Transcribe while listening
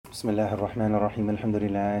بسم الله الرحمن الرحيم الحمد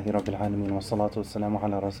لله رب العالمين والصلاة والسلام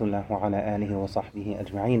على رسول الله وعلى آله وصحبه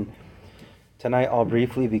أجمعين. Tonight I'll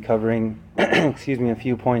briefly be covering a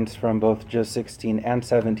few points from both Juz 16 and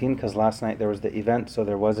 17, because last night there was the event, so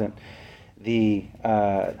there wasn't the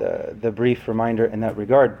brief reminder in that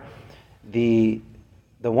regard. The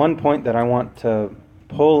one point that I want to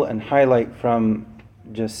pull and highlight from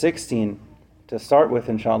Juz 16 to start with,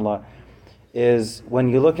 inshallah, is when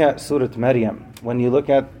you look at Surah Maryam, when you look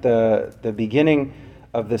at the beginning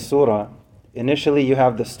of the surah, initially you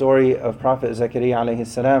have the story of Prophet Zakaria alayhi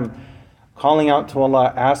salam calling out to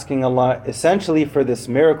Allah, asking Allah essentially for this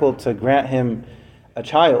miracle to grant him a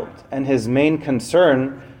child. And his main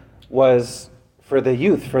concern was for the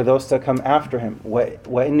youth, for those to come after him.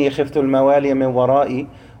 وَإِنِّي خِفْتُ الْمَوَالِيَ مِنْ وَرَائِي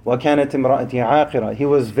وَكَانَتْ إِمْرَأَتِي عَاقِرًا. He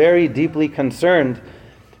was very deeply concerned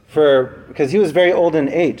because he was very old in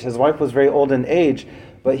age. His wife was very old in age,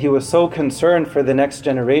 but he was so concerned for the next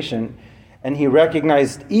generation. And he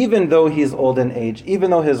recognized, even though he's old in age,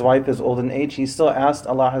 even though his wife is old in age, he still asked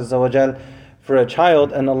Allah Azza wa Jal for a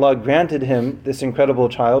child, and Allah granted him this incredible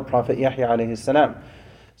child, Prophet Yahya alayhi salam.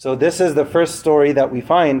 So this is the first story that we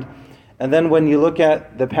find. And then when you look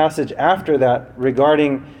at the passage after that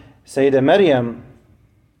regarding Sayyidah Maryam,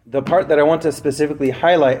 the part that I want to specifically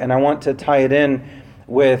highlight, and I want to tie it in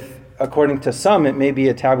with, according to some, it may be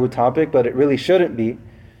a taboo topic, but it really shouldn't be.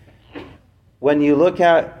 When you look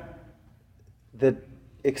at the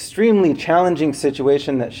extremely challenging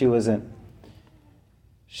situation that she was in,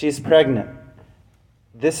 she's pregnant.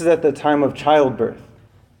 This is at the time of childbirth.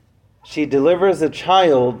 She delivers a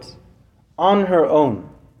child on her own,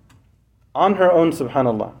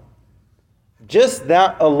 subhanAllah. Just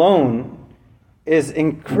that alone is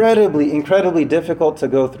incredibly, incredibly difficult to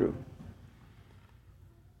go through.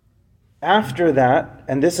 After that,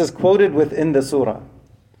 and this is quoted within the surah,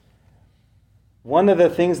 one of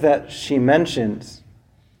the things that she mentions,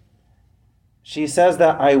 she says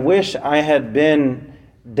that I wish I had been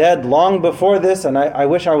dead long before this, and I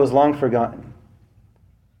wish I was long forgotten.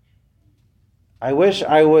 I wish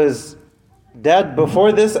I was dead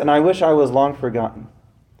before this, and I wish I was long forgotten.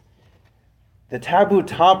 The taboo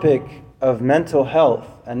topic of mental health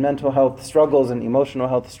and mental health struggles and emotional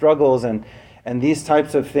health struggles and these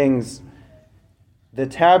types of things, the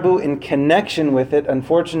taboo in connection with it,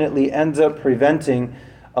 unfortunately, ends up preventing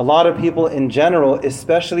a lot of people in general,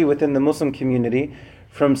 especially within the Muslim community,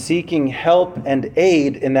 from seeking help and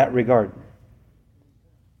aid in that regard.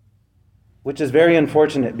 Which is very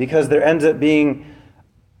unfortunate, because there ends up being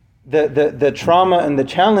the trauma and the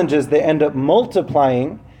challenges, they end up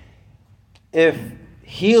multiplying if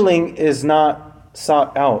healing is not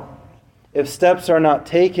sought out. If steps are not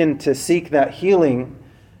taken to seek that healing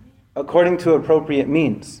according to appropriate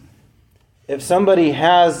means. If somebody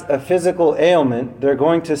has a physical ailment, they're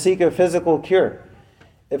going to seek a physical cure.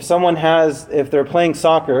 If they're playing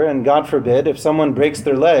soccer, and God forbid, if someone breaks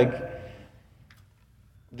their leg,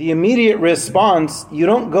 the immediate response, you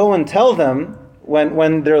don't go and tell them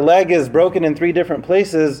when their leg is broken in 3 different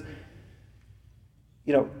places,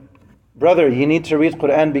 brother, you need to read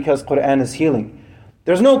Quran because Quran is healing.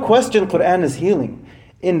 There's no question Quran is healing.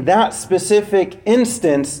 In that specific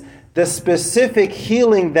instance, the specific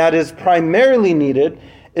healing that is primarily needed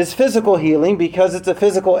is physical healing, because it's a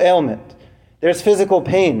physical ailment. There's physical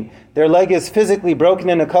pain. Their leg is physically broken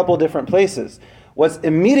in a couple different places. What's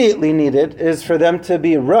immediately needed is for them to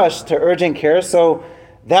be rushed to urgent care so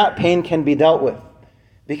that pain can be dealt with.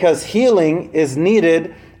 Because healing is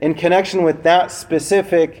needed in connection with that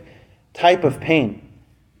specific type of pain.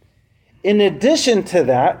 In addition to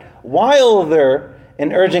that, while they're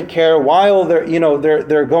in urgent care, while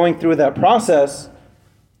they're going through that process,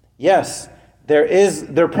 yes,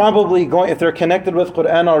 they're probably going, if they're connected with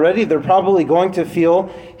Quran already, they're probably going to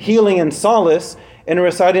feel healing and solace in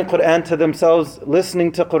reciting Quran to themselves,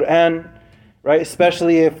 listening to Quran, right?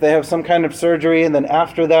 Especially if they have some kind of surgery, and then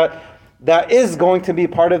after that, that is going to be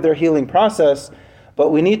part of their healing process. But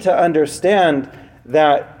we need to understand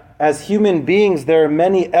that as human beings, there are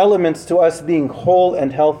many elements to us being whole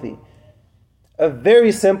and healthy. A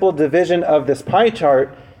very simple division of this pie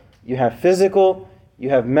chart: you have physical, you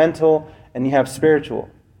have mental, and you have spiritual.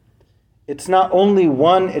 It's not only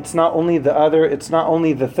one, it's not only the other, it's not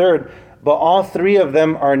only the third, but all 3 of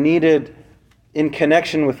them are needed in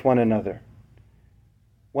connection with one another.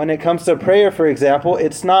 When it comes to prayer, for example,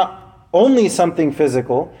 it's not only something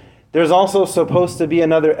physical, there's also supposed to be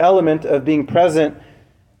another element of being present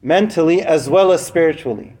mentally as well as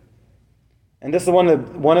spiritually. And this is one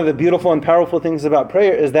of the beautiful and powerful things about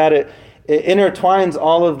prayer, is that it intertwines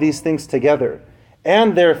all of these things together,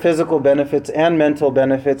 and their physical benefits and mental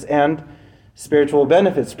benefits and spiritual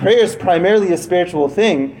benefits. Prayer is primarily a spiritual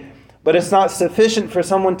thing, but it's not sufficient for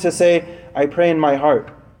someone to say, I pray in my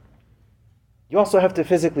heart. You also have to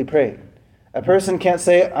physically pray. A person can't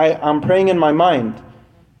say, I'm praying in my mind.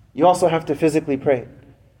 You also have to physically pray.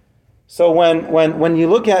 So when you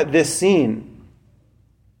look at this scene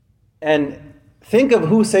and think of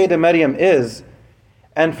who Sayyidah Maryam is,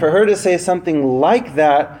 and for her to say something like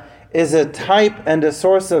that is a type and a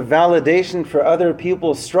source of validation for other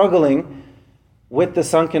people struggling with the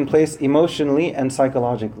sunken place emotionally and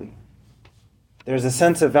psychologically. There's a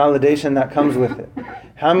sense of validation that comes with it.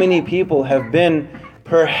 How many people have been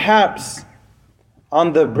perhaps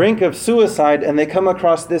on the brink of suicide and they come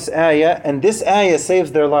across this ayah, and this ayah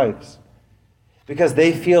saves their lives because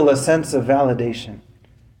they feel a sense of validation.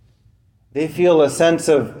 They feel a sense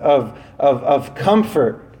of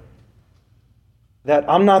comfort that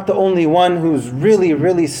I'm not the only one who's really,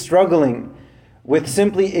 really struggling with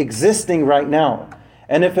simply existing right now.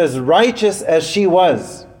 And if as righteous as she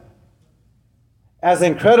was, as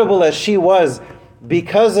incredible as she was,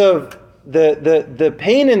 because of the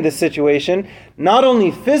pain in this situation, not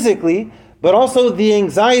only physically, but also the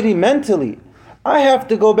anxiety mentally. I have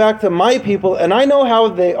to go back to my people, and I know how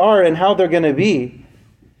they are and how they're going to be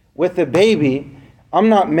with the baby. I'm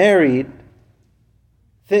not married.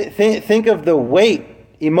 Think of the weight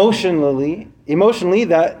emotionally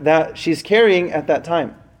that she's carrying at that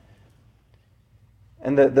time.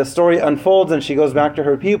 And the story unfolds, and she goes back to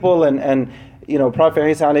her people, and Prophet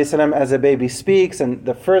Isa alayhi salam as a baby speaks, and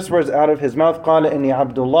the first words out of his mouth, قَالَ إِنِّي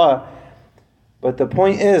عَبْدُ اللَّهِ. But the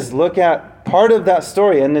point is, look at part of that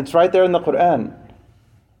story, and it's right there in the Quran.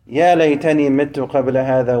 يَا لَيْتَنِي مِتُّ قَبْلَ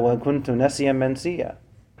هَذَا وَكُنْتُ نَسِيًّا مَنْسِيًّا.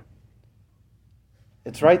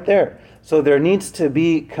 It's right there. So there needs to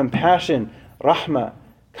be compassion, rahmah,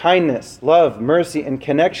 kindness, love, mercy, and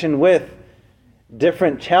connection with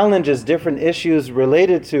different challenges, different issues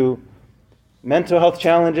related to mental health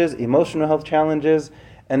challenges, emotional health challenges,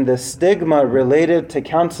 and the stigma related to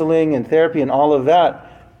counseling and therapy and all of that.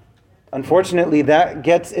 Unfortunately, that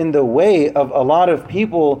gets in the way of a lot of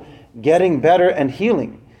people getting better and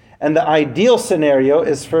healing. And the ideal scenario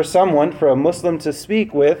is for a Muslim to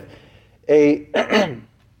speak with a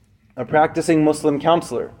practicing Muslim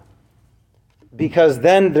counselor. Because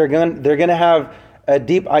then they're going to have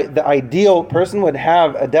the ideal person would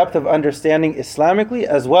have a depth of understanding Islamically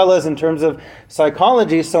as well as in terms of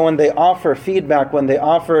psychology. So when they offer feedback, when they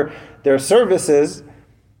offer their services,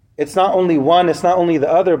 it's not only one, it's not only the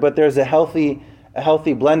other, but there's a healthy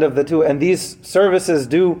blend of the two. And these services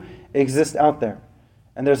do exist out there.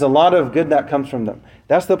 And there's a lot of good that comes from them.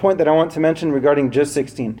 That's the point that I want to mention regarding Juz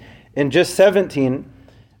 16. In Juz 17,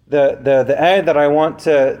 the ayah that I want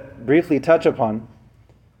to briefly touch upon,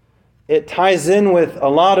 it ties in with a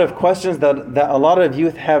lot of questions that a lot of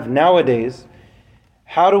youth have nowadays.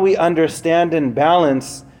 How do we understand and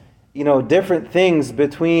balance, different things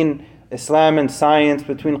between Islam and science,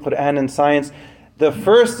 between Quran and science? The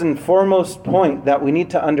first and foremost point that we need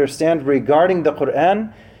to understand regarding the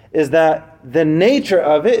Quran is that the nature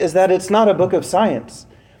of it is that it's not a book of science.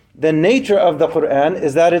 The nature of the Quran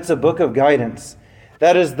is that it's a book of guidance.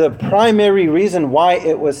 That is the primary reason why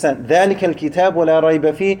it was sent. ذَلِكَ الْكِتَابُ لَا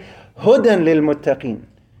رَيْبَ فِيهِ هُدًى لِلْمُتَّقِينَ.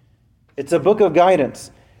 It's a book of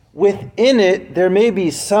guidance. Within it, there may be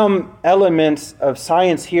some elements of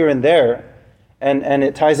science here and there, and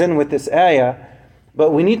it ties in with this ayah,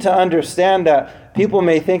 but we need to understand that people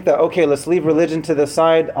may think that, okay, let's leave religion to the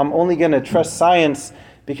side. I'm only going to trust science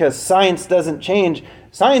because science doesn't change.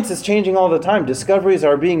 Science is changing all the time. Discoveries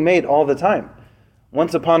are being made all the time.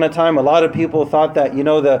 Once upon a time, a lot of people thought that,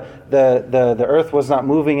 the earth was not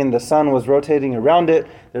moving and the sun was rotating around it.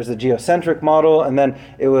 There's a geocentric model, and then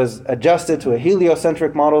it was adjusted to a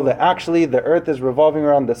heliocentric model that actually the earth is revolving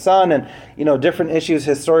around the sun, and, different issues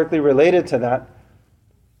historically related to that.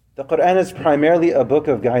 The Quran is primarily a book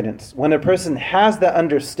of guidance. When a person has that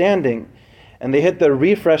understanding, and they hit the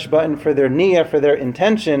refresh button for their niyyah, for their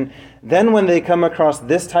intention, then when they come across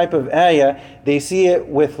this type of ayah, they see it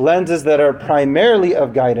with lenses that are primarily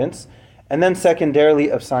of guidance, and then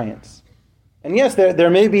secondarily of science. And yes, there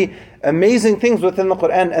may be amazing things within the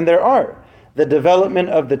Quran, and there are. The development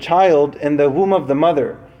of the child in the womb of the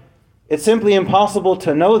mother. It's simply impossible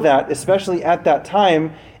to know that, especially at that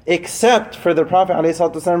time, except for the Prophet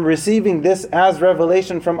ﷺ receiving this as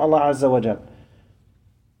revelation from Allah Azza wa Jal.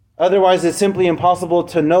 Otherwise, it's simply impossible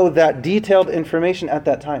to know that detailed information at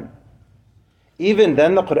that time. Even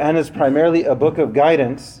then, the Quran is primarily a book of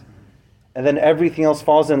guidance, and then everything else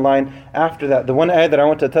falls in line after that. The one ayah that I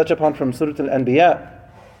want to touch upon from Surah Al-Anbiya,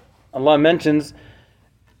 Allah mentions,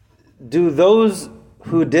 do those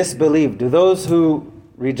who disbelieve, do those who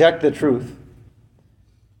reject the truth,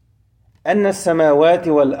 أن السماوات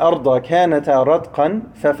والأرض كانتا رتقا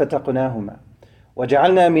ففتقناهما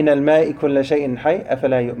وجعلنا من الماء كل شيء حي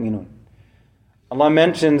أفلا يؤمنون. Allah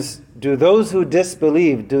mentions, do those who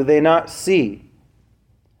disbelieve, do they not see?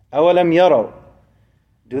 أَوَلَمْ يَرَوْا,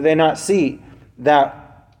 do they not see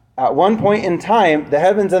that at one point in time, the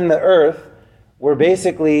heavens and the earth were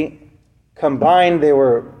basically combined, they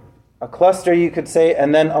were a cluster, you could say,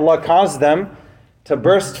 and then Allah caused them to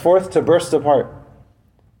burst forth, to burst apart.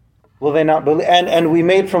 Will they not believe? And we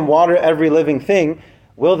made from water every living thing.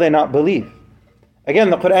 Will they not believe? Again,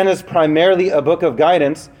 the Quran is primarily a book of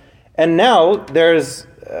guidance. And now there's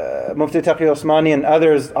Mufti Taqi Osmani and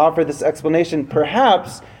others offer this explanation.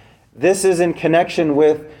 Perhaps this is in connection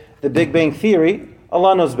with the Big Bang Theory.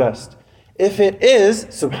 Allah knows best. If it is,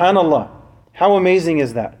 subhanallah, how amazing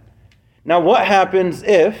is that? Now what happens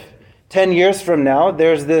if 10 years from now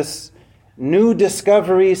there's this new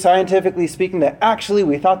discovery, scientifically speaking, that actually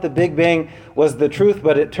we thought the Big Bang was the truth,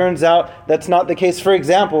 but it turns out that's not the case? For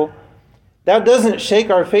example, that doesn't shake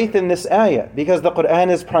our faith in this ayah, because the Quran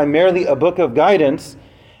is primarily a book of guidance.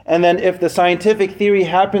 And then if the scientific theory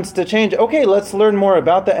happens to change, okay, let's learn more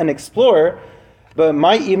about that and explore. But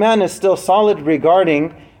my iman is still solid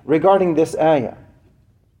regarding this ayah.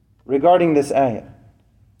 Regarding this ayah.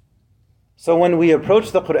 So when we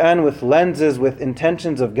approach the Quran with lenses, with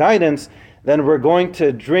intentions of guidance, then we're going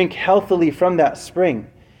to drink healthily from that spring.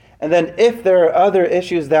 And then if there are other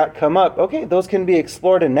issues that come up, okay, those can be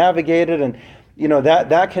explored and navigated, and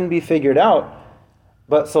that can be figured out.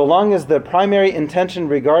 But so long as the primary intention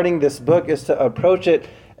regarding this book is to approach it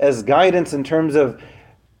as guidance in terms of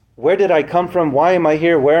where did I come from, why am I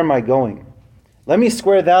here, where am I going? Let me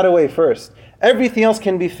square that away first. Everything else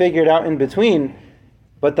can be figured out in between,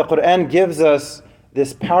 but the Quran gives us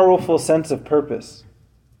this powerful sense of purpose.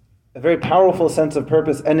 A very powerful sense of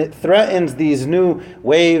purpose, and it threatens these new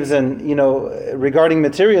waves and regarding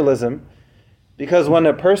materialism, because when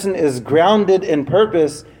a person is grounded in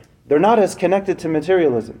purpose, they're not as connected to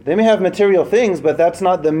materialism. They may have material things, but that's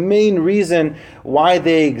not the main reason why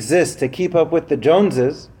they exist, to keep up with the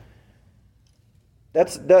Joneses.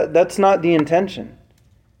 That's not the intention,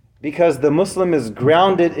 because the Muslim is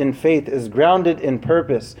grounded in faith, is grounded in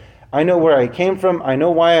purpose. I know where I came from, I know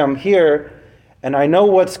why I'm here, and I know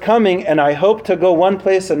what's coming, and I hope to go one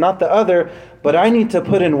place and not the other, but I need to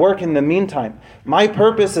put in work in the meantime. My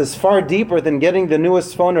purpose is far deeper than getting the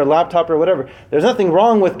newest phone or laptop or whatever. There's nothing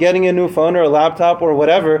wrong with getting a new phone or a laptop or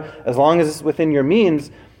whatever, as long as it's within your means,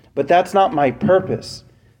 but that's not my purpose.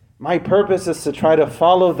 My purpose is to try to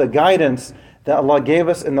follow the guidance that Allah gave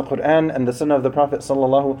us in the Quran and the Sunnah of the Prophet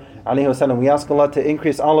ﷺ. We ask Allah to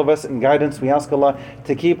increase all of us in guidance. We ask Allah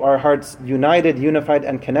to keep our hearts united, unified,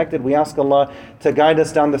 and connected. We ask Allah to guide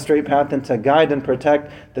us down the straight path and to guide and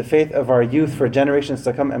protect the faith of our youth for generations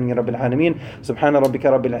to come. Ameen Rabbil Alameen. Subhana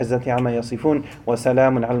rabbika rabbil izzati amma yasifun. Wa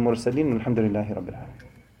salamun al mursaleen. Alhamdulillahi Rabbil Alameen.